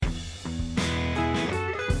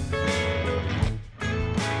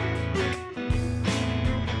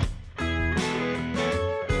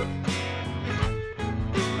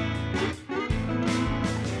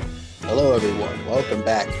Hello, everyone. Welcome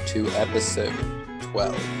back to episode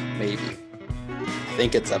 12, maybe. I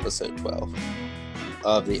think it's episode 12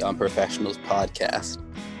 of the Unprofessionals Podcast.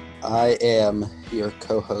 I am your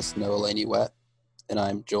co-host, Noah Lanouette, and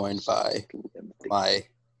I'm joined by my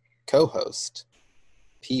co-host,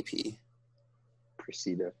 PP.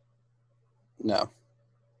 Prasiddha. No.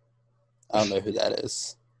 I don't know who that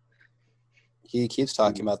is. He keeps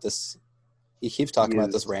talking about this. He keeps talking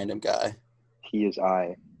about this random guy. He is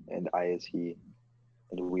I, and I is he,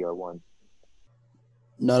 and we are one.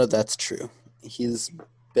 None of that's true. He's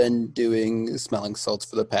been doing smelling salts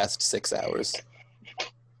for the past 6 hours.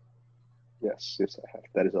 Yes, I have.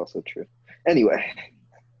 That is also true. Anyway.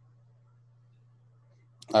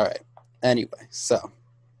 All right. Anyway, so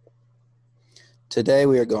today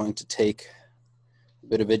we are going to take a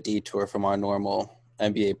bit of a detour from our normal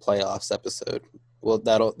NBA playoffs episode. Well,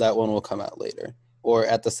 that one will come out later, or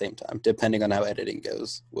at the same time, depending on how editing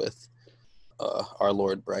goes with our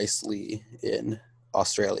Lord Bryce Lee in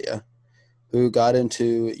Australia, who got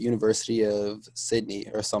into University of Sydney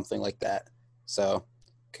or something like that. So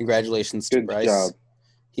congratulations to Bryce. Job.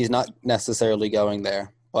 He's not necessarily going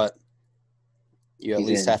there, but you at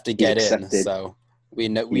least have to get in. So we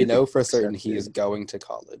know for certain he is going to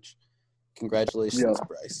college. Congratulations,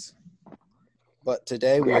 Bryce. But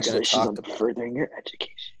today we are going to talk about furthering your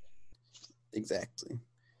education. Exactly.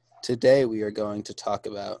 Today we are going to talk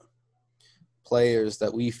about players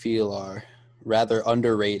that we feel are rather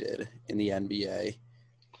underrated in the NBA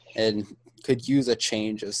and could use a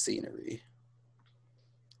change of scenery.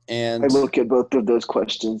 And I look at both of those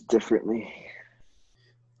questions differently.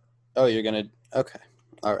 Oh, you're going to – okay.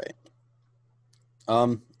 All right.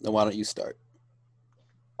 Then why don't you start?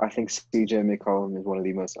 I think CJ McCollum is one of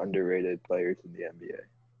the most underrated players in the NBA.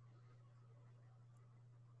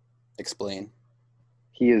 Explain.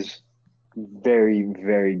 He is very,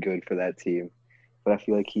 very good for that team, but I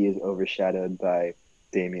feel like he is overshadowed by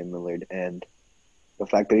Damian Lillard, and the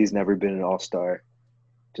fact that he's never been an All-Star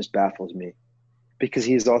just baffles me, because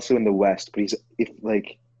he's also in the West. But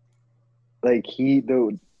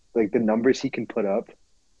the numbers he can put up,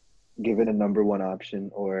 given a number one option,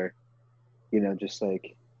 or just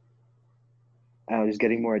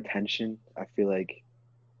getting more attention. I feel like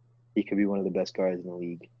he could be one of the best guards in the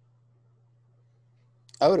league.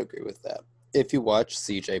 I would agree with that. If you watch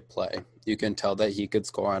CJ play, you can tell that he could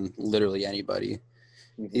score on literally anybody.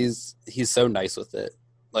 Mm-hmm. He's so nice with it.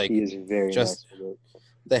 Like, he is very nice with it.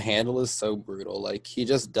 The handle is so brutal. Like, he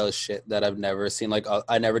just does shit that I've never seen. Like,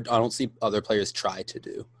 I don't see other players try to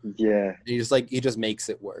do. Yeah. He just makes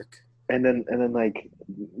it work. And then like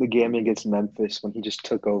the game against Memphis when he just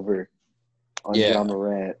took over on Ja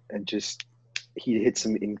Morant and he hit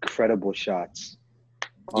some incredible shots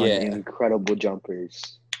on incredible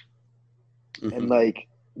jumpers. Mm-hmm. And like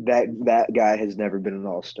that guy has never been an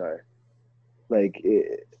All-Star. Like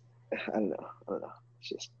I don't know. It's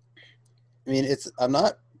just I'm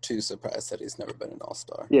not too surprised that he's never been an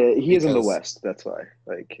All-Star. Yeah, he is in the West, that's why.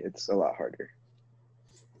 Like it's a lot harder.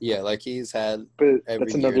 Yeah, like he's had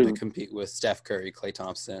every year to compete with Steph Curry, Klay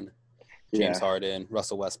Thompson, James Harden,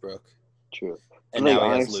 Russell Westbrook. True. And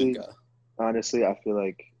now he has Luka. Honestly, I feel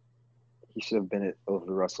like he should have been it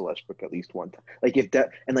over Russell Westbrook at least one time. Like if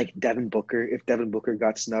Devin Booker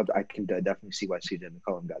got snubbed, I can definitely see why CJ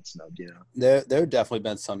McCollum got snubbed. There have definitely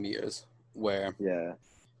been some years where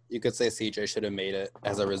you could say CJ should have made it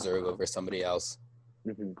as a reserve over somebody else.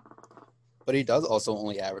 Mm-hmm. But he does also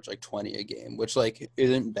only average like 20 a game, which like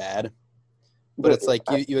isn't bad. But it's like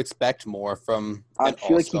you expect more from an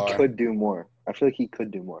All-Star. Like he could do more. I feel like he could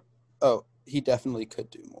do more. Oh, he definitely could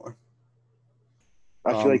do more.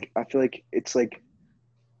 I feel like it's like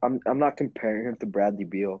I'm not comparing him to Bradley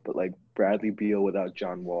Beal, but like Bradley Beal without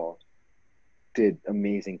John Wall did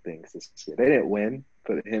amazing things this year. They didn't win,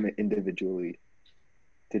 but him individually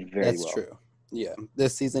did very well. That's true. Yeah.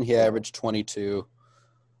 This season he averaged 22,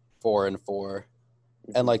 4 and 4.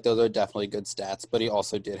 And like those are definitely good stats, but he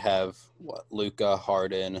also did have Luka,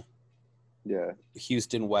 Harden. Yeah.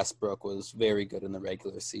 Houston, Westbrook was very good in the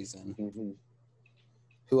regular season. Mm-hmm.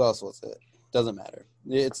 Who else was it? Doesn't matter.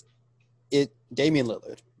 It's Damian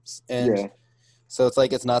Lillard. And so it's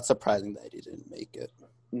like it's not surprising that he didn't make it.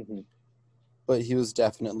 Mm-hmm. But he was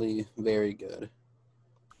definitely very good.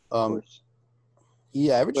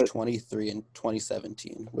 He averaged 23 in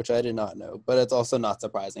 2017, which I did not know. But it's also not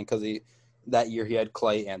surprising because that year he had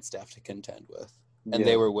Klay and Steph to contend with. And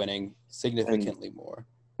they were winning significantly more.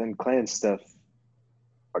 And Klay and Steph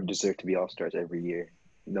deserve to be All-Stars every year.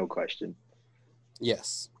 No question.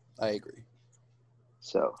 Yes, I agree.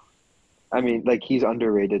 So, I mean, like, he's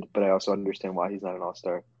underrated, but I also understand why he's not an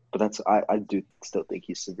All-Star. But I do still think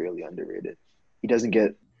he's severely underrated. He doesn't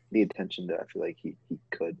get the attention that I feel like he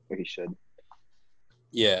could or he should.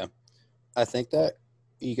 Yeah. I think that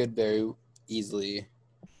he could very easily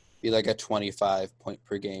be like a 25 point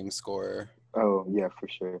per game scorer. Oh yeah, for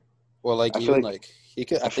sure. Or like I feel even like like he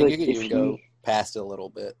could. I feel think he like could if even he go past it a little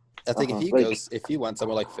bit. I think like if he went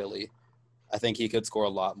somewhere like Philly, I think he could score a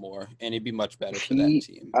lot more, and he'd be much better if for that he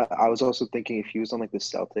team. I was also thinking if he was on like the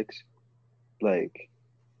Celtics, like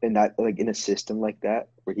in that like in a system like that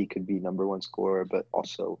where he could be number one scorer but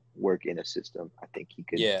also work in a system, I think he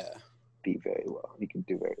could Yeah, be very well. He could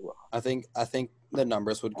do very well. I think the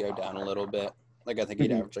numbers would go down a little bit. Like I think he'd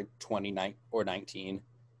Mhm. average like 29 or 19,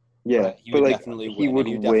 Yeah, but he but would like definitely he win, and would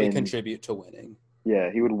he would definitely win. contribute to winning.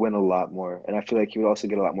 Yeah, he would win a lot more, and I feel like he would also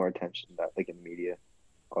get a lot more attention that like in media.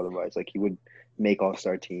 Otherwise, like he would make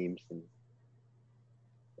all-star teams and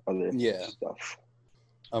other Yeah. stuff.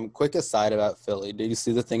 Quick aside about Philly. Did you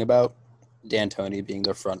see the thing about D'Antoni being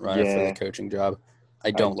the front runner for the Yeah, coaching job? I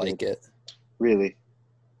I don't like did. it. Really?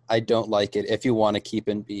 I don't like it if you want to keep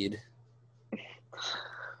Embiid.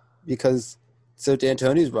 Because so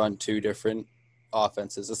D'Antoni's run two different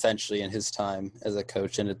offenses essentially in his time as a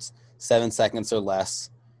coach, and it's 7 seconds or less,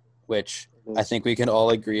 which I think we can all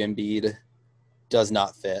agree Embiid does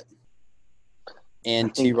not fit. I And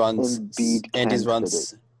he think runs Embiid and he can fit it.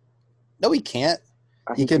 runs no, he can't.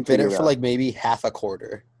 He He can can fit figure it it for out. like maybe half a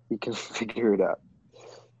quarter. He can figure it out.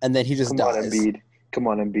 And then he just Come on, dies. Embiid. Come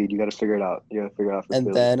on, Embiid. You got to figure it out. You got to figure it out for And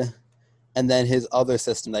Philly. then his other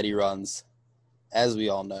system that he runs, as we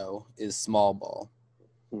all know, is small ball.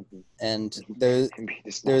 Mm-hmm. And Embiid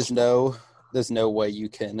is not there's small. no way you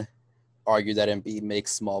can argue that Embiid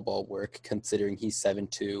makes small ball work, considering he's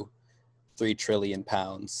 7'2", 3 trillion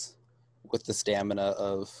pounds, with the stamina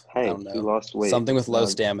of I Hey, don't he know, lost weight. something with low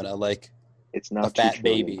stamina, like It's a now 2 trillion fat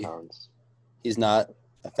baby. pounds. He's not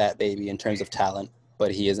a fat baby in terms of talent,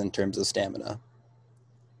 but he is in terms of stamina.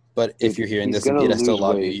 But if Dude, you're hearing he's this, gonna Embiid, I still lose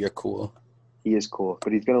love you. weight. You're cool. He is cool,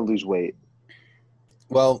 but he's gonna lose weight.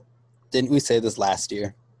 Well, didn't we say this last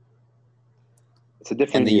year? It's a And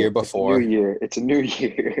different the year. year It's a new before? year. It's a new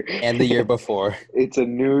year. And the year before? It's a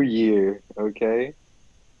new year. Okay.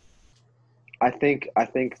 I think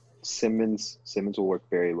Simmons will work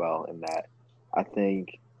very well in that. I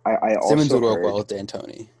think I Simmons also would work well heard with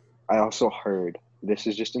D'Antoni. this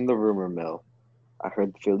is just in the rumor mill. I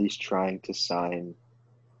heard Philly's trying to sign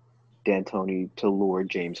D'Antoni to lure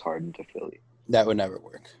James Harden to Philly. That would never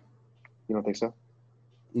work. You don't think so?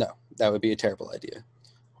 No, that would be a terrible idea.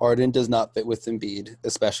 Harden does not fit with Embiid,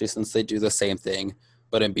 especially since they do the same thing,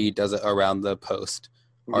 but Embiid does it around the post.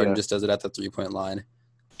 Harden Yeah, just does it at the three-point line.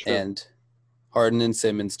 true. And Harden and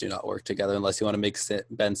Simmons do not work together unless you want to make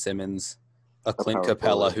Ben Simmons a Clint power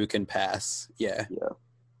Capella forward. who can pass. Yeah. Yeah.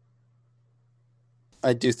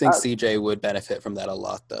 I do think CJ would benefit from that a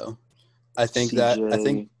lot, though. I think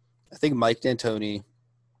Mike D'Antoni,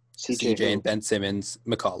 CJ and Ben Simmons,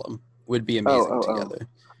 McCollum would be amazing together.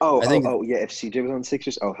 Yeah. If CJ was on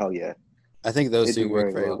Sixers, oh hell yeah, I think those they'd two do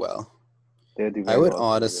work very very well. well. They'd do I very would well together.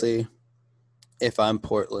 honestly, if I'm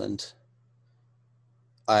Portland,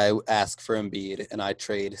 I ask for Embiid and I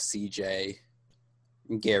trade CJ,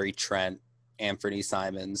 Gary Trent, Anthony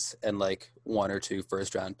Simons, and like 1 or 2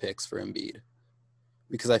 first-round picks for Embiid.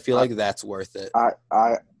 Because I feel like that's worth it.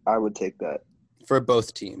 I would take that. For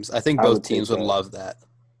both teams. I think I both would take teams would that. love that.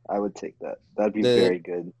 I would take that. That'd be very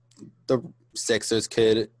good. The Sixers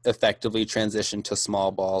could effectively transition to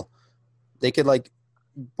small ball. They could like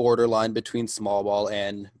borderline between small ball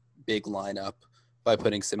and big lineup by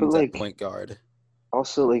putting Simmons at point guard.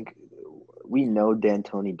 Also, like, we know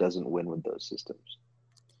D'Antoni doesn't win with those systems.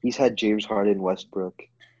 He's had James Harden, Westbrook,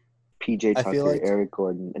 PJ Tucker, Eric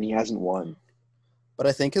Gordon, and he hasn't won. But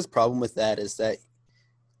I think his problem with that is that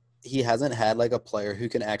he hasn't had like a player who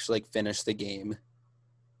can actually like finish the game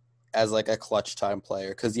as like a clutch time player.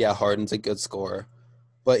 Because yeah, Harden's a good scorer,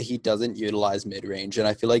 but he doesn't utilize mid range, and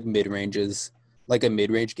I feel like mid range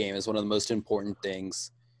game is one of the most important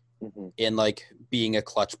things in like being a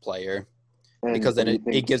clutch player, because then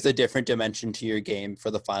it gives a different dimension to your game for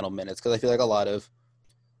the final minutes. Because I feel like a lot of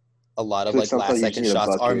like last second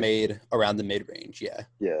shots are made around the mid range. Yeah.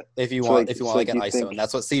 Yeah. If you want like an ISO, and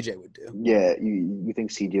that's what CJ would do. Yeah, you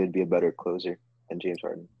think CJ would be a better closer than James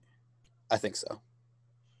Harden? I think so.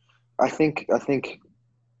 I think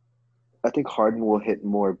Harden will hit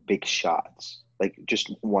more big shots, like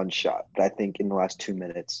just one shot. But I think in the last 2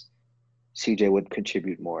 minutes, CJ would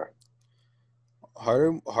contribute more.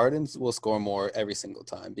 Harden will score more every single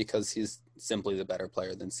time because he's simply the better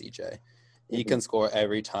player than CJ. He can score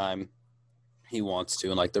every time he wants to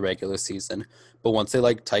in like the regular season. But once they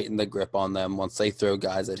like tighten the grip on them, once they throw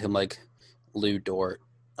guys at him like Lou Dort,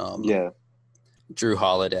 Drew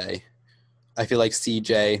Holiday, I feel like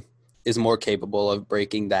CJ is more capable of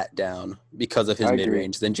breaking that down because of his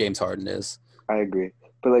mid-range than James Harden is. I agree.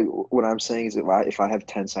 But like what I'm saying is if I have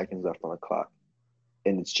 10 seconds left on the clock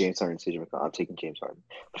and it's James Harden, CJ McCollum, I'm taking James Harden.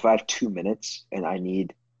 If I have 2 minutes and I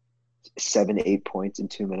need 7-8 points in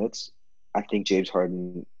 2 minutes, I think James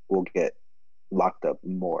Harden will get locked up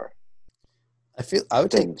more. I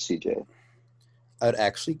would take CJ. I would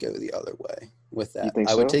actually go the other way with that. You think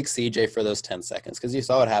I would so? take CJ for those 10 seconds because you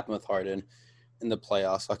saw what happened with Harden in the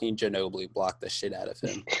playoffs. Fucking Ginobili blocked the shit out of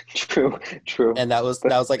him. True. And that was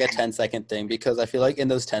like a 10-second thing because I feel like in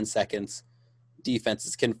those 10 seconds,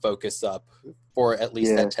 defenses can focus up for at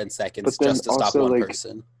least that 10 seconds just to stop one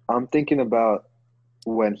person. I'm thinking about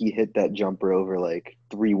when he hit that jumper over like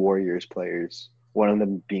 3 Warriors players, one of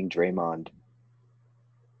them being Draymond.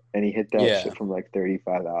 And he hit that shit from like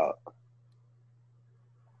 35 out.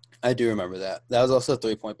 I do remember that. That was also a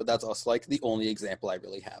 3-point, but that's also like the only example I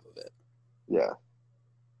really have of it. Yeah.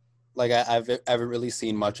 Like I haven't really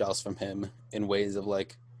seen much else from him in ways of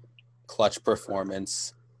like clutch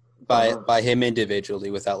performance by him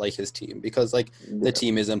individually without like his team because like the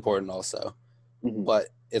team is important also. Mm-hmm. But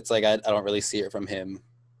it's like I don't really see it from him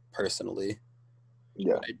personally.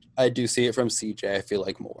 Yeah. I do see it from CJ, I feel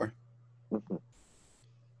like more. Mm-hmm.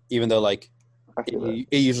 Even though like it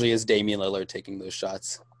usually is Damian Lillard taking those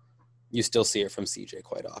shots. You still see it from CJ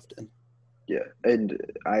quite often. Yeah, and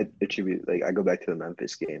I attribute I go back to the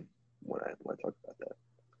Memphis game when I talk about that.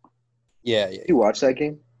 Yeah. You watch that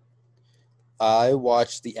game? I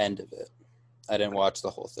watched the end of it. I didn't watch the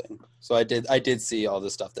whole thing. So I did see all the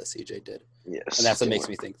stuff that CJ did. Yes. And that's what makes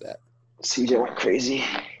me think that. CJ went crazy.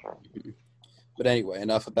 Mm-hmm. But anyway,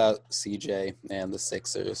 enough about CJ and the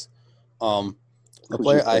Sixers. The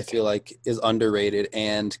player I feel like is underrated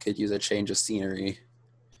and could use a change of scenery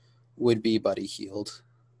would be Buddy Hield.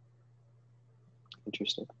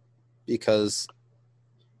 Interesting. Because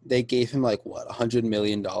they gave him like what, $100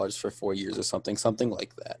 million for 4 years or something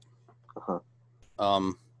like that.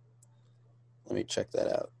 Let me check that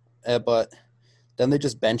out. But then they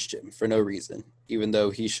just benched him for no reason, even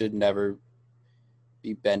though he should never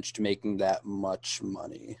be benched making that much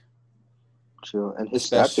money. True, and his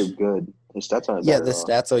stats are good. His stats aren't bad. Yeah, the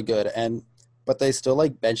stats are good, but they still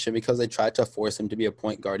like benched him because they tried to force him to be a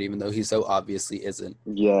point guard, even though he so obviously isn't.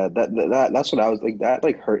 Yeah, that's what I was like. That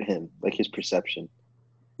like hurt him, like his perception.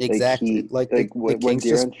 Exactly. When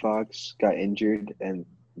De'Aaron Fox got injured and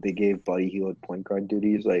they gave Buddy Hield point guard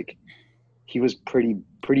duties, like he was pretty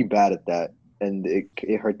bad at that, and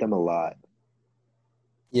it hurt them a lot.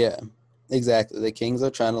 Yeah, exactly. The Kings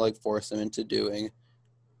are trying to like force him into doing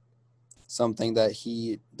something that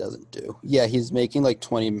he doesn't do. Yeah, he's making like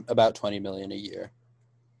about $20 million a year.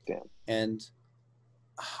 Damn. And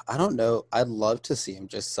I don't know. I'd love to see him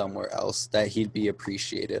just somewhere else that he'd be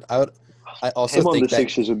appreciated. I also him think on the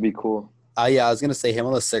Sixers would be cool. Yeah, I was gonna say him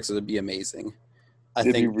on the Sixers would be amazing.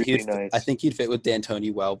 It'd be really nice. I think he'd fit with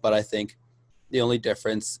D'Antoni well, but I think the only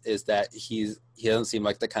difference is that he doesn't seem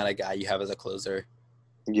like the kind of guy you have as a closer.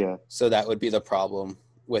 Yeah. So that would be the problem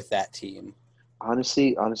with that team.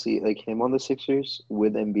 Honestly, like him on the Sixers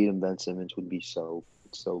with Embiid and Ben Simmons would be so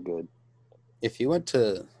good. If he went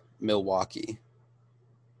to Milwaukee,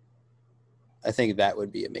 I think that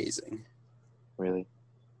would be amazing. Really?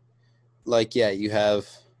 Like, yeah, you have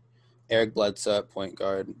Eric Bledsoe at point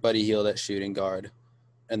guard, Buddy Hield at shooting guard,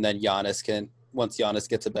 and then once Giannis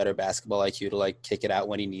gets a better basketball IQ to like kick it out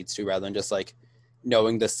when he needs to, rather than just like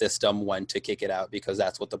knowing the system when to kick it out because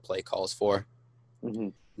that's what the play calls for. Mm-hmm.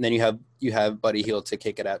 And then you have Buddy Hield to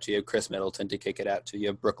kick it out to. You have Chris Middleton to kick it out to. You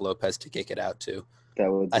have Brook Lopez to kick it out to.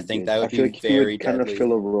 I think that would be very deadly. Kind of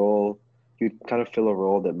fill a role. You'd kind of fill a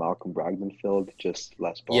role that Malcolm Brogdon filled, just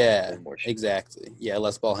less ball. Yeah, exactly. Yeah,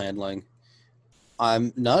 less ball handling.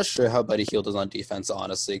 I'm not sure how Buddy Hield is on defense,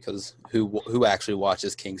 honestly, because who actually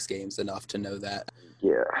watches Kings games enough to know that?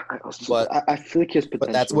 Yeah, I feel like he has potential.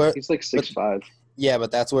 But that's where he's like 6'5". Yeah, but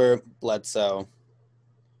that's where Bledsoe,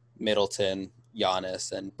 Middleton,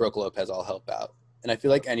 Giannis, and Brook Lopez all help out. And I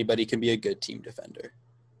feel like anybody can be a good team defender.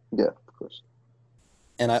 Yeah, of course.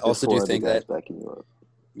 And I also do think that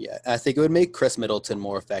yeah, I think it would make Chris Middleton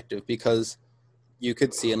more effective because you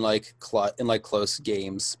could see in close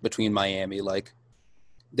games between Miami, like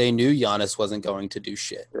they knew Giannis wasn't going to do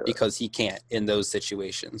shit because he can't in those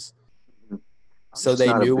situations. So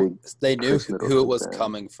they knew who it was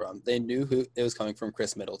coming from. They knew who it was coming from,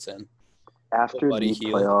 Chris Middleton. After the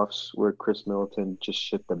playoffs where Chris Middleton just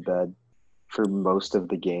shit the bed for most of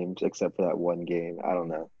the games except for that one game, I don't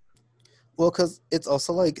know. Well, because it's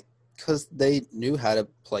also like because they knew how to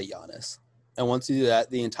play Giannis, and once you do that,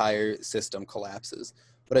 the entire system collapses.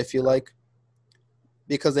 But I feel like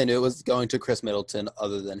because they knew it was going to Chris Middleton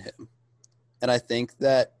other than him, and I think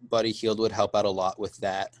that Buddy Hield would help out a lot with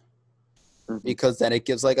that because then it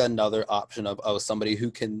gives like another option of somebody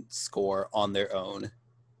who can score on their own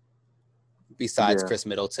besides Chris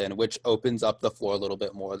Middleton, which opens up the floor a little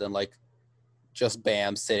bit more than like just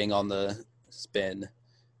Bam sitting on the spin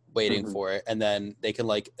waiting for it, and then they can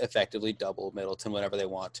like effectively double Middleton whenever they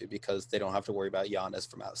want to because they don't have to worry about Giannis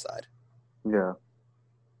from outside. Yeah.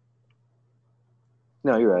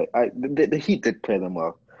 No, you're right. The Heat did play them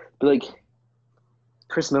well, but like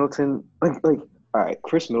Chris Middleton, like all right,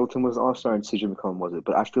 Chris Middleton was an all-star and CJ McCollum wasn't,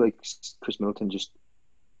 but I feel like Chris Middleton just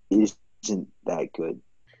isn't that good.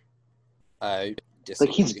 I disagree.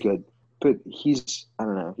 Like he's good, but I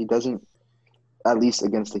don't know. He doesn't. At least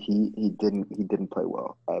against the Heat, he didn't play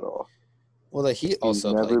well at all. Well, the Heat also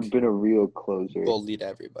he's never been a real closer. Bullied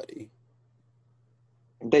everybody.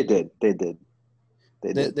 They did.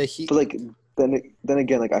 The Heat, but like then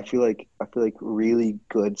again, like I feel like really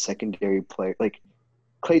good secondary player like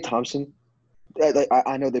Klay Thompson.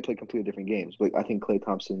 I know they play completely different games, but I think Klay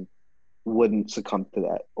Thompson wouldn't succumb to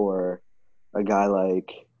that, or a guy like.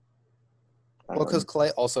 Well, because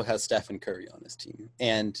Klay also has Stephen Curry on his team,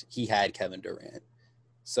 and he had Kevin Durant.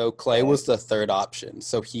 So Klay was the third option,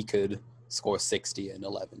 so he could score 60 and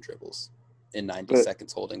 11 dribbles in 90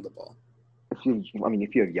 seconds holding the ball. If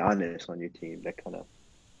you have Giannis on your team, that kind of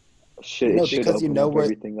should because open up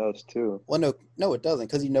everything else too. Well, no, it doesn't,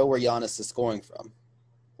 because you know where Giannis is scoring from.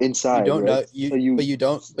 Inside, you don't right? know but you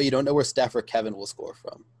don't know where Steph or Kevin will score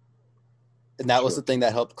from, and that was the thing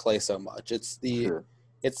that helped Klay so much.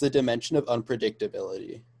 It's the dimension of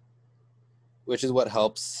unpredictability, which is what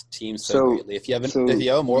helps teams so greatly. If you have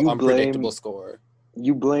a more unpredictable scorer,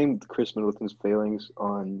 you blamed Chris Middleton's failings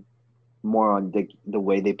more on the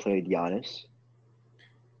way they played Giannis.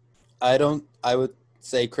 I would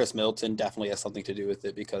say Chris Middleton definitely has something to do with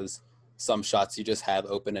it because some shots you just have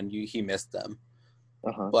open and he missed them.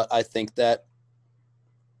 But I think that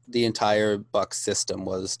the entire Bucks system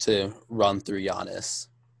was to run through Giannis,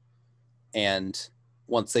 and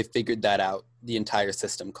once they figured that out, the entire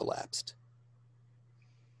system collapsed.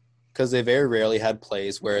 Because they very rarely had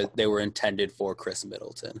plays where they were intended for Chris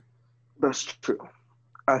Middleton. That's true.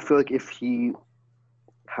 I feel like if he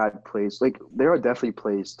had plays, like there are definitely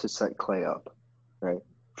plays to set Klay up, right?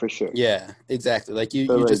 For sure. Yeah, exactly. Like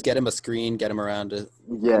you just get him a screen, get him around.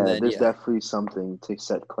 There's definitely something to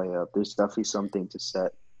set Klay up. There's definitely something to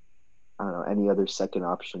set, I don't know, any other second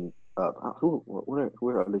option up. Who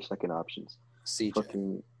are other second options?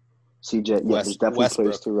 CJ. Yeah, there's definitely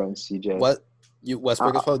plays to run CJ.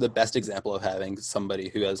 Westbrook is probably the best example of having somebody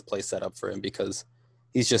who has play set up for him because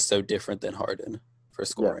he's just so different than Harden for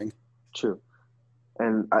scoring. Yeah, true.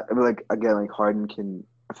 And Harden can.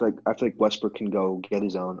 I feel like Westbrook can go get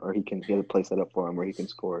his own, or he can get a play set up for him where he can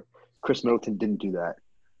score. Chris Middleton didn't do that.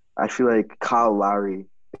 I feel like Kyle Lowry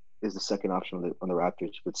is the second option on the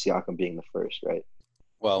Raptors, with Siakam being the first, right?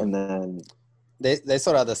 Well, and then they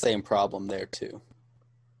sort of had the same problem there too,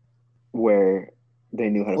 where they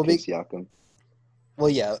knew how to play Siakam. Well,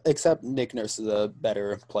 yeah, except Nick Nurse is a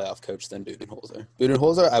better playoff coach than Budenholzer.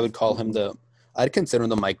 Budenholzer, I would call him I'd consider him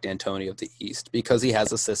the Mike D'Antoni of the East because he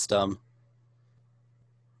has a system,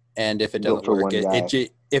 and if it doesn't work,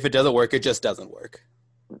 it just doesn't work.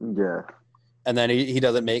 Yeah. And then he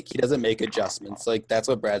doesn't make adjustments. Like that's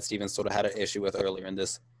what Brad Stevens sort of had an issue with earlier in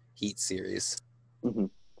this Heat series. Mm-hmm.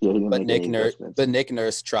 Yeah, but Nick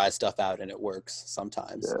Nurse tries stuff out and it works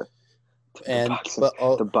sometimes. Yeah.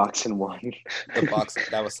 The box and one. The box,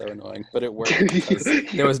 that was so annoying, but it worked because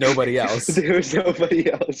there was nobody else.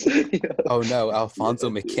 Yeah. Oh no, Alfonso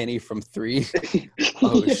McKinney from 3.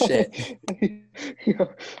 Oh shit.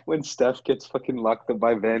 When Steph gets fucking locked up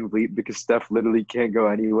by Van Vliet because Steph literally can't go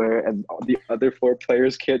anywhere and the other 4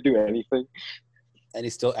 players can't do anything. And he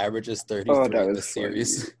still averages 33 in the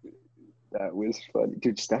series. That was funny.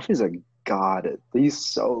 Dude, Steph is a god. He's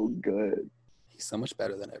so good. He's so much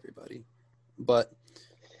better than everybody. But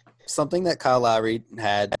something that Kyle Lowry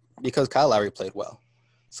had, because Kyle Lowry played well,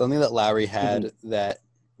 something that Lowry had that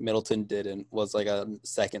Middleton didn't was like a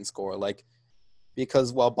second score. Like,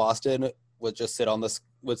 because while Boston would just sit on the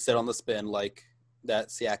spin like that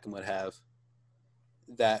Siakam would have,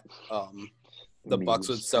 that the Bucks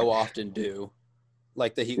would so often do,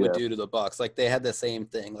 like the Heat would do to the Bucks. Like they had the same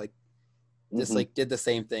thing. Like just like did the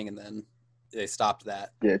same thing and then they stopped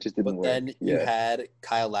that. Yeah, it just didn't work. But then you had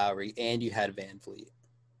Kyle Lowry and you had Van Vliet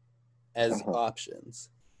as options.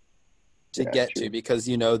 to get to because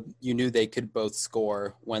you knew they could both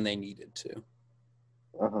score when they needed to.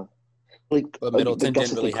 Uh-huh. But Middleton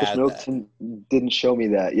didn't really have Middleton didn't show me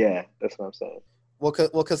that. Yeah, that's what I'm saying. Well,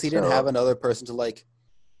 because he didn't have another person to like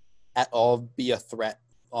at all be a threat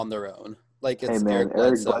on their own. Like it's Eric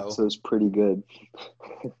Bledsoe's pretty good.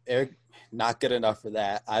 Eric, not good enough for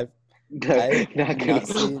that. I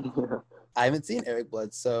haven't seen Eric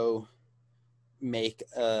Bledsoe make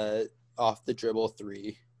a off the dribble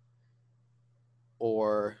three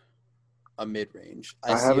or a mid range.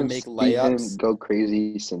 I see him make layups. Him go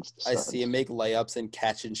crazy since the I see him make layups and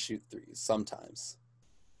catch and shoot threes sometimes.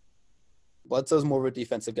 Bledsoe's more of a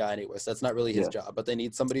defensive guy anyway, so that's not really his job. But they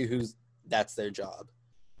need somebody that's their job.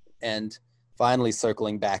 And finally,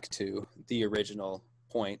 circling back to the original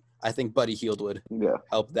point, I think Buddy Hield would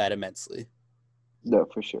help that immensely. No,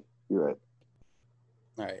 for sure. You're right.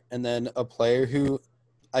 All right. And then a player who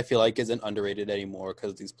I feel like isn't underrated anymore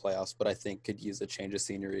because of these playoffs, but I think could use a change of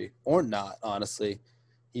scenery or not, honestly.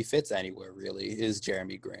 He fits anywhere, really, is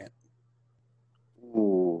Jeremy Grant.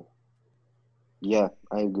 Ooh. Yeah,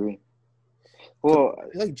 I agree. Well, I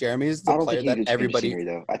feel like Jeremy is the player that everybody. Scenery,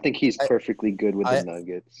 though. I think he's perfectly good with the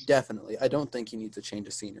Nuggets. Definitely, I don't think he needs a change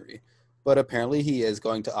of scenery, but apparently he is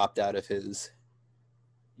going to opt out of his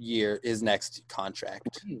next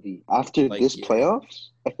contract after these playoffs.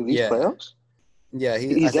 Yeah,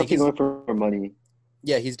 he's definitely going for money.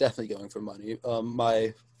 Yeah, he's definitely going for money.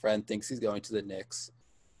 My friend thinks he's going to the Knicks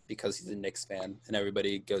because he's a Knicks fan, and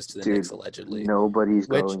everybody goes to the Knicks allegedly. Nobody's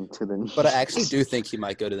going to the Knicks. But I actually do think he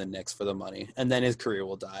might go to the Knicks for the money, and then his career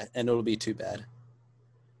will die, and it'll be too bad.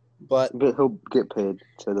 But he'll get paid,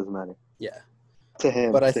 so it doesn't matter. Yeah. To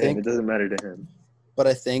him, it doesn't matter to him. But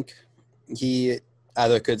I think he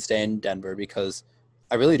either could stay in Denver because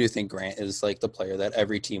I really do think Grant is like the player that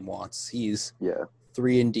every team wants. He's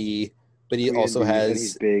 3-and-D, but he also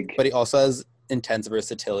has big. But he also has intense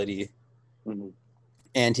versatility. Mm-hmm.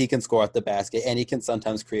 And he can score at the basket, and he can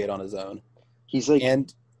sometimes create on his own. He's like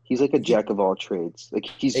a jack of all trades. Like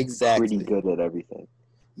he's pretty good at everything.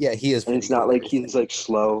 Yeah, he is. And it's not like he's like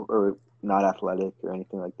slow or not athletic or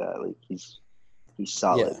anything like that. Like he's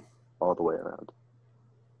solid all the way around.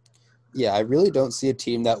 Yeah, I really don't see a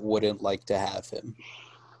team that wouldn't like to have him.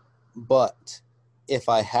 But if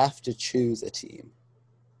I have to choose a team,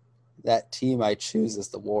 that team I choose is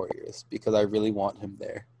the Warriors because I really want him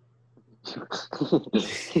there. You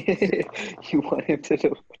want him to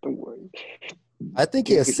do the Warriors? I think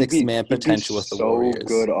he has six-man potential with the Warriors. So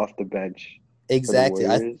good off the bench. Exactly.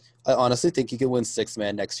 I honestly think he could win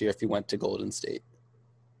six-man next year if he went to Golden State.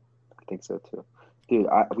 I think so too, dude.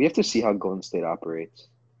 We have to see how Golden State operates.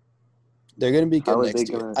 They're going to be good next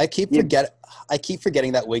year. I keep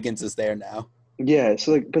forgetting that Wiggins is there now. Yeah.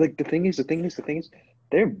 So the thing is,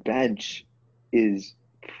 their bench is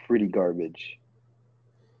pretty garbage.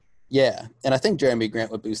 Yeah, and I think Jeremy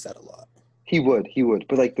Grant would boost that a lot. He would.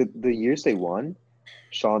 But like the years they won,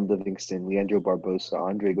 Sean Livingston, Leandro Barbosa,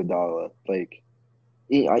 Andre Iguodala,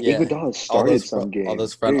 Iguodala started some games. All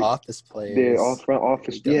those front office players. They're all front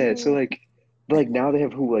office. Yeah. So like now they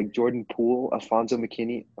have who, like Jordan Poole, Alfonso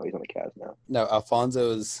McKinney. Oh, he's on the Cavs now. No,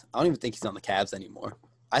 Alfonso's. I don't even think he's on the Cavs anymore.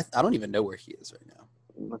 I don't even know where he is right now.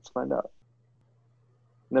 Let's find out.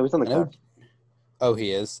 No, he's on the Cavs. Oh,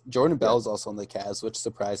 he is. Jordan Bell is also on the Cavs, which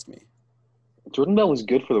surprised me. Jordan Bell was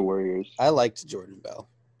good for the Warriors. I liked Jordan Bell.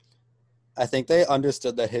 I think they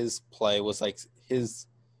understood that his play was like his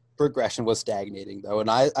progression was stagnating, though,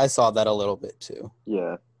 and I saw that a little bit too.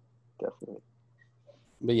 Yeah, definitely.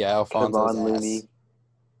 But yeah, Alfonso's Kevon Looney.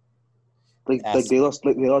 Like they lost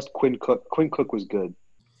Quinn Cook. Quinn Cook was good.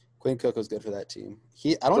 Quinn Cook was good for that team.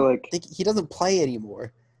 I don't think he doesn't play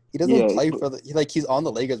anymore. He doesn't play for he's on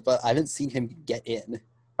the Lakers, but I haven't seen him get in.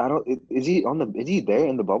 Is he there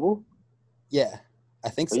in the bubble? Yeah, I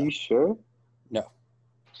think so. Are you sure? No.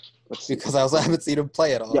 Because I also haven't seen him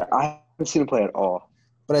play at all. Yeah, I haven't seen him play at all.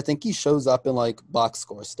 But I think he shows up in like box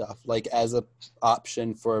score stuff, like as a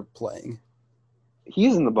option for playing. He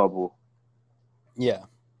is in the bubble. Yeah.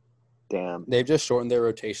 Damn. They've just shortened their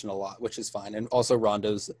rotation a lot, which is fine. And also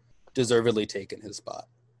Rondo's deservedly taken his spot.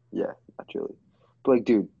 Yeah, naturally. But like,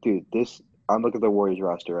 dude, I'm looking at the Warriors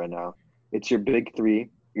roster right now. It's your big three.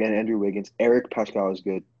 Again, Andrew Wiggins. Eric Pascal is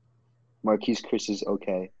good. Marquise Chris is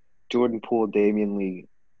okay. Jordan Poole, Damian Lee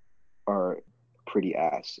are pretty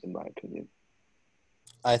ass, in my opinion.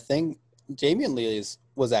 I think Damian Lee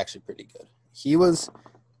was actually pretty good. He was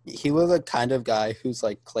a kind of guy who's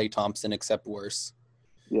like Klay Thompson, except worse.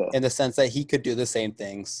 Yeah. In the sense that he could do the same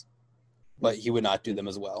things, but he would not do them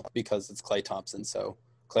as well because it's Klay Thompson, so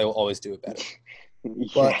Klay will always do it better. Yeah.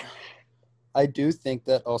 But I do think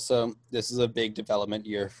that also this is a big development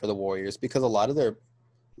year for the Warriors because a lot of their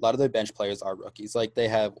bench players are rookies. Like they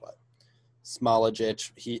have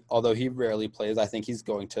Smolijic. Although he rarely plays, I think he's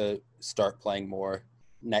going to start playing more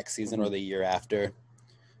next season or the year after.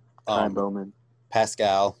 Kai Bowman.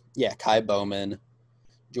 Pascal. Yeah, Kai Bowman.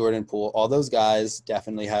 Jordan Poole. All those guys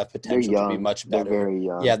definitely have potential to be much better. They're very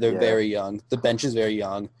young. Yeah, they're very young. The bench is very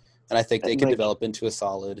young. And I think they could develop into a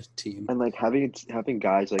solid team. And like having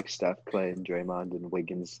guys like Steph, Clay, and Draymond and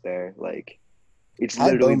Wiggins there, like it's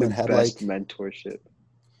Kai literally Bowman the best mentorship.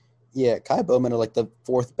 Yeah, Kai Bowman had like the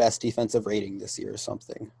 4th best defensive rating this year or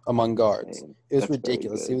something among guards. It was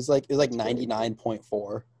ridiculous. It was like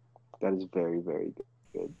 99.4. That is very, very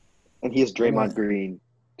good. And he has Draymond Green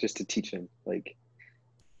just to teach him. Like,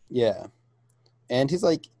 yeah, and he's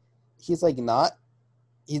not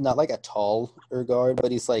like a taller guard,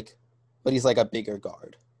 but he's like a bigger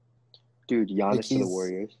guard. Dude, Giannis to the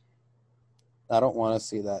Warriors. I don't want to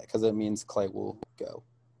see that because it means Clay will go,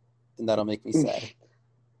 and that'll make me sad.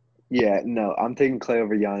 Yeah, no, I'm taking Clay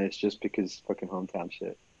over Giannis just because fucking hometown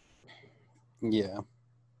shit. Yeah.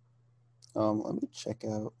 Let me check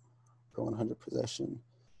out per 100 possession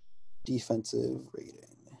defensive rating.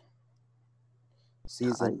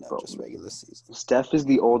 Season, no, just regular season. Steph is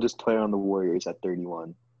the oldest player on the Warriors at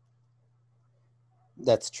 31.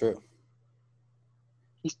 That's true.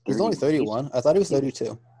 He's only 31. I thought he was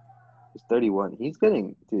 32. He's 31. He's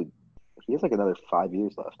getting, dude, he has like another 5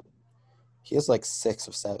 years left. He has like 6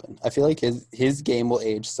 or 7. I feel like his game will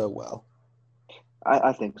age so well.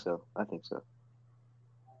 I think so.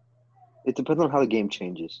 It depends on how the game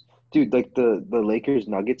changes. Dude, like the Lakers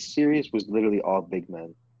Nuggets series was literally all big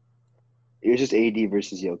men. It was just AD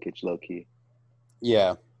versus Jokic, low-key.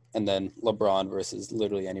 Yeah, and then LeBron versus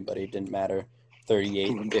literally anybody. It didn't matter.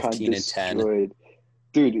 38, 15, and 10.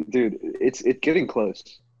 Dude, it's getting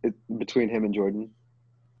close between him and Jordan.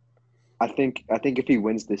 I think if he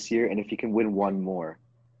wins this year and if he can win one more,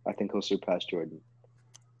 I think he'll surpass Jordan.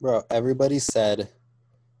 Bro, everybody said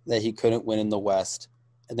that he couldn't win in the West,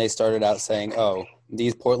 and they started out saying, "Oh,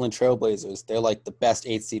 these Portland Trailblazers, they're like the best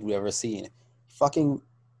 8th seed we've ever seen." Fucking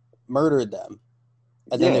murdered them.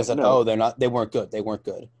 And then they said, "Oh, they weren't good. They weren't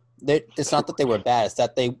good." It's not that they were bad; it's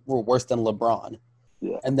that they were worse than LeBron.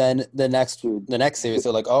 Yeah. And then the next series,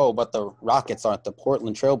 they're like, "Oh, but the Rockets aren't the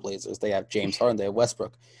Portland Trailblazers. They have James Harden. They have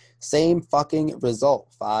Westbrook." Same fucking result,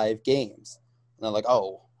 5 games. And they're like,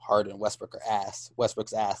 "Oh, Harden and Westbrook are ass.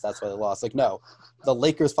 Westbrook's ass. That's why they lost." Like, no, the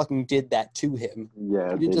Lakers fucking did that to him.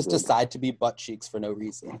 Yeah, you didn't just decide to be butt cheeks for no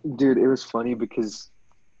reason. Dude, it was funny because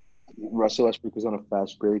Russell Westbrook was on a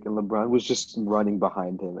fast break and LeBron was just running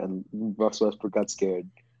behind him, and Russell Westbrook got scared.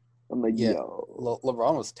 I'm like, yo.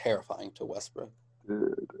 LeBron was terrifying to Westbrook.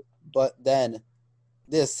 Dude. But then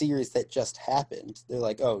this series that just happened, they're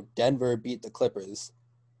like, "Oh, Denver beat the Clippers.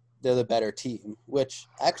 They're the better team," which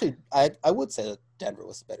actually I would say that Denver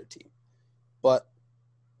was the better team. But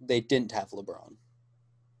they didn't have LeBron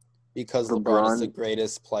because LeBron is the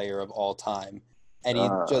greatest player of all time. And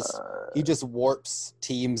he just warps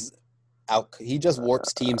teams out. He just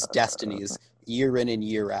warps teams' destinies year in and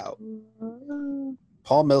year out.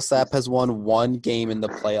 Paul Millsap has won 1 game in the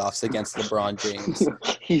playoffs against LeBron James.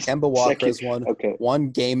 Kemba Walker has won 1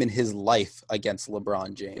 game in his life against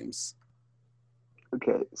LeBron James.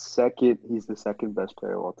 Okay, he's the second best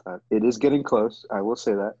player of all time. It is getting close. I will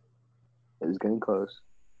say that. It is getting close.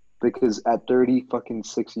 Because at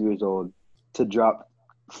 36 years old, to drop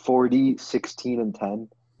 40, 16, and 10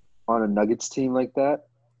 on a Nuggets team like that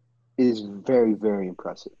is very, very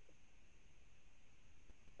impressive.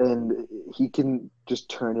 And he can just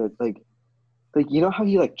turn it like you know how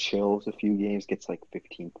he like chills a few games, gets like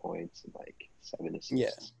 15 points and like 7 assists.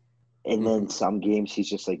 Yeah. And then some games he's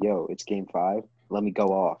just like, "Yo, it's game 5. Let me go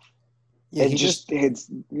off." Yeah, and he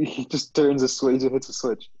just turns a switch and hits a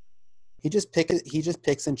switch. He just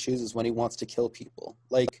picks and chooses when he wants to kill people.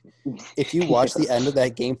 Like, if you watch the end of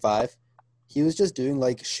that game 5, he was just doing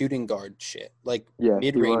like shooting guard shit, like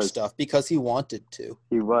mid-range stuff because he wanted to.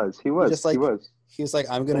 He was. He was like,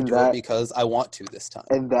 "I'm gonna do it because I want to this time."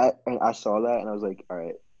 And I saw that and I was like, all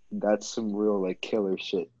right, that's some real like killer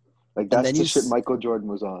shit. Like that's the shit Michael Jordan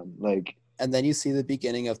was on. Like, and then you see the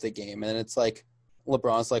beginning of the game and it's like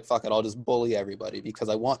LeBron's like, "Fuck it, I'll just bully everybody because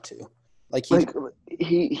I want to." Like he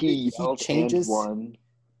changes one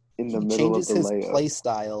in the middle of the layup. He changes his play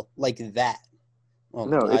style like that. Well,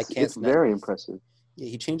 no, it's very impressive. Yeah,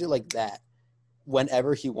 he changed it like that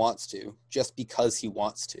whenever he wants to, just because he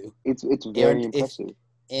wants to. It's very impressive.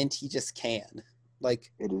 And he just can.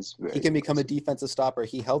 Like, it is he can become a defensive stopper.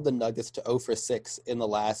 He held the Nuggets to 0 for 6 in the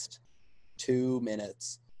last 2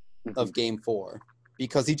 minutes of Game 4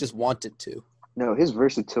 because he just wanted to. No, his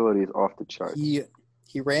versatility is off the charts.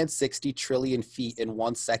 He ran 60 trillion feet in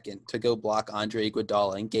 1 second to go block Andre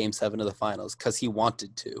Iguodala in Game 7 of the Finals because he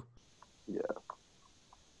wanted to. Yeah.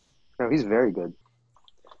 No, he's very good.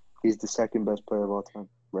 He's the second best player of all time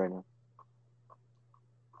right now.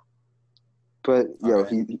 But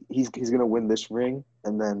he's gonna win this ring,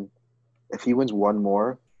 and then if he wins one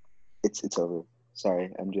more, it's over. Sorry,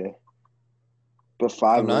 MJ. But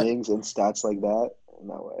 5 rings and stats like that,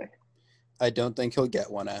 no way. I don't think he'll get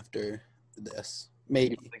one after this.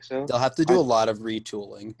 Maybe. You think so? They'll have to do a lot of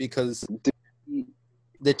retooling because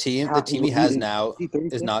the team he has now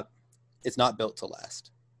is not built to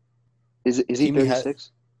last. Is he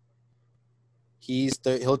 36?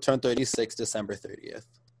 He'll turn 36 December 30th.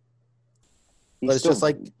 But it's just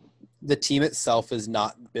like the team itself is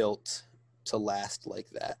not built to last like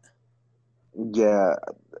that. Yeah.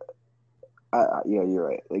 Yeah, you're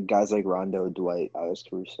right. Like guys like Rondo, Dwight, Alex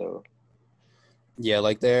Caruso. Yeah,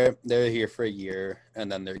 like they're here for a year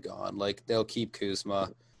and then they're gone. Like they'll keep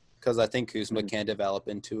Kuzma because I think Kuzma can develop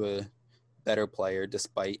into a better player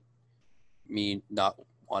despite me not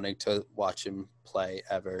wanting to watch him play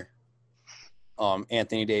ever.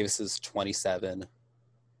 Anthony Davis is 27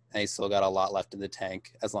 and he's still got a lot left in the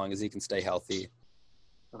tank as long as he can stay healthy.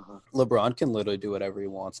 LeBron can literally do whatever he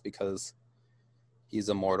wants because he's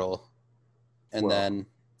immortal. And then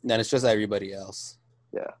it's just everybody else.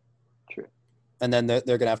 Yeah, true. And then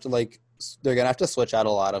they're gonna have to switch out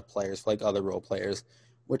a lot of players for like other role players,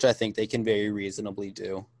 which I think they can very reasonably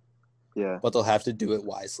do. Yeah. But they'll have to do it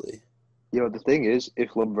wisely. The thing is,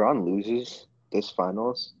 if LeBron loses this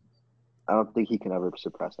finals, I don't think he can ever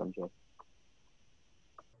surpass MJ.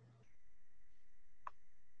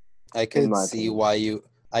 I could see why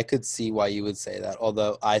you would say that.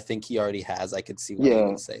 Although I think he already has. I could see why you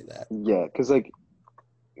would say that. Yeah, because I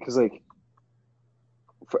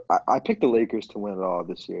picked the Lakers to win it all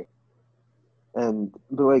this year,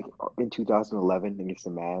 but like in 2011 against the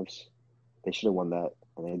Mavs, they should have won that,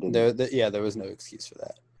 and they didn't. There was no excuse for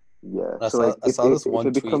that. Yeah, I saw this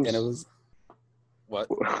one tweet, and it was what?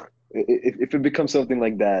 If it becomes something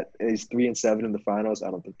like that, and he's 3-7 in the finals, I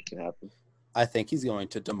don't think it can happen. I think he's going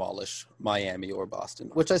to demolish Miami or Boston,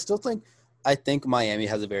 which I think Miami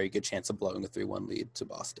has a very good chance of blowing a 3-1 lead to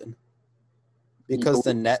Boston. Because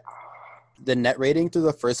the net rating through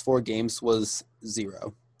the first 4 games was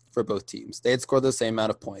 0 for both teams. They had scored the same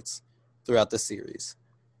amount of points throughout the series.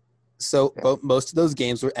 So most of those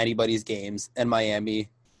games were anybody's games, and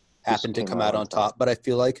Miami happened to come out on top. But I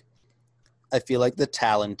feel like the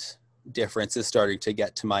talent difference is starting to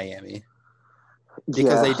get to Miami.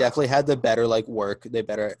 Because they definitely had the better work. They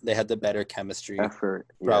had the better chemistry. Effort.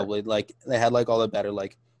 Probably they had all the better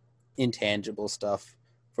intangible stuff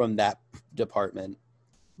from that department.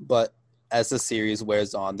 But as the series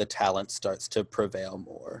wears on, the talent starts to prevail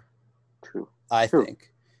more. True. I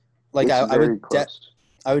think.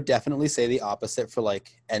 I would definitely say the opposite for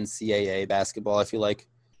NCAA basketball. I feel like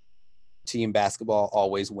team basketball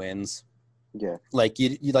always wins. Yeah.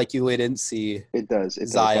 You didn't see it does.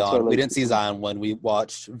 Zion. We didn't see Zion when we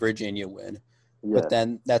watched Virginia win. Yeah. But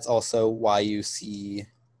then that's also why you see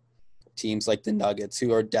teams like the Nuggets,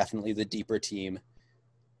 who are definitely the deeper team,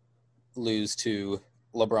 lose to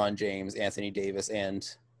LeBron James, Anthony Davis, and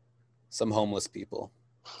some homeless people,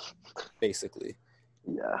 basically.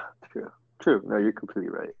 Yeah, true. No, you're completely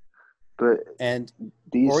right. But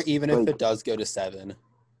even if it does go to 7,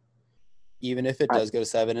 even if it does go to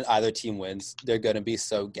 7 and either team wins, they're going to be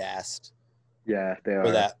so gassed. Yeah, they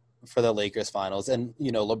are. For the Lakers finals. And,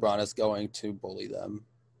 LeBron is going to bully them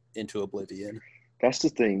into oblivion. That's the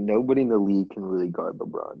thing. Nobody in the league can really guard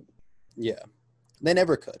LeBron. Yeah. They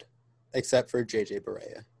never could, except for J.J.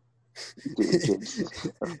 Barea.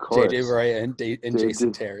 Of course. J.J. Barea and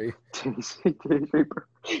Jason Terry.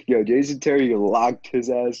 Yo, Jason Terry locked his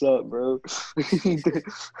ass up, bro.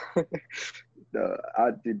 No,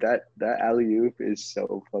 dude, that alley-oop is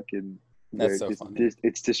so fucking weird. That's so funny.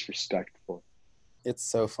 It's disrespectful. It's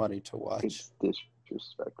so funny to watch. It's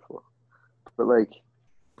disrespectful. But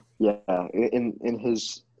in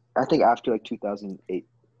his, I think after 2008,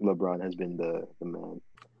 LeBron has been the man.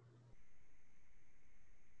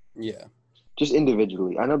 Yeah. Just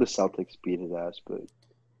individually. I know the Celtics beat his ass, but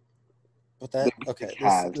they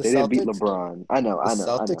didn't beat LeBron. I know.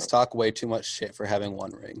 Celtics talk way too much shit for having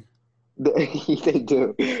 1 ring. They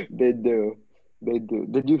do.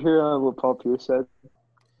 Did you hear what Paul Pierce said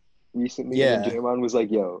recently? Yeah. And Draymond was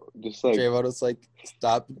like, yo, just Draymond was like,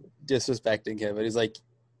 stop disrespecting him. And he's like,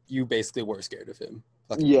 you basically were scared of him.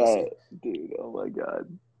 Yeah, dude. Oh my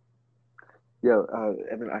God. Yo,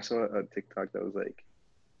 Evan, I saw a TikTok that was like,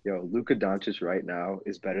 Yo, Luka Doncic right now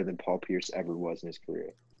is better than Paul Pierce ever was in his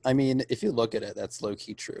career. I mean, if you look at it, that's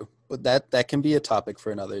low-key true. But that can be a topic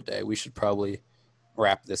for another day. We should probably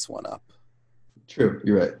wrap this one up. True,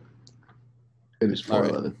 you're right. It is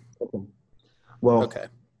 4:11. Okay. Well, okay.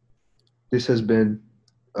 This has been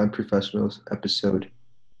Unprofessionals episode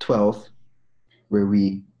 12th, where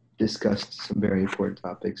we discussed some very important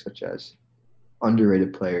topics such as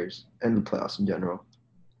underrated players and the playoffs in general.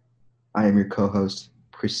 I am your co-host,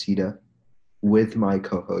 Prasiddha, with my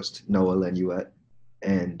co-host, Noah Lanouette,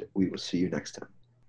 and we will see you next time.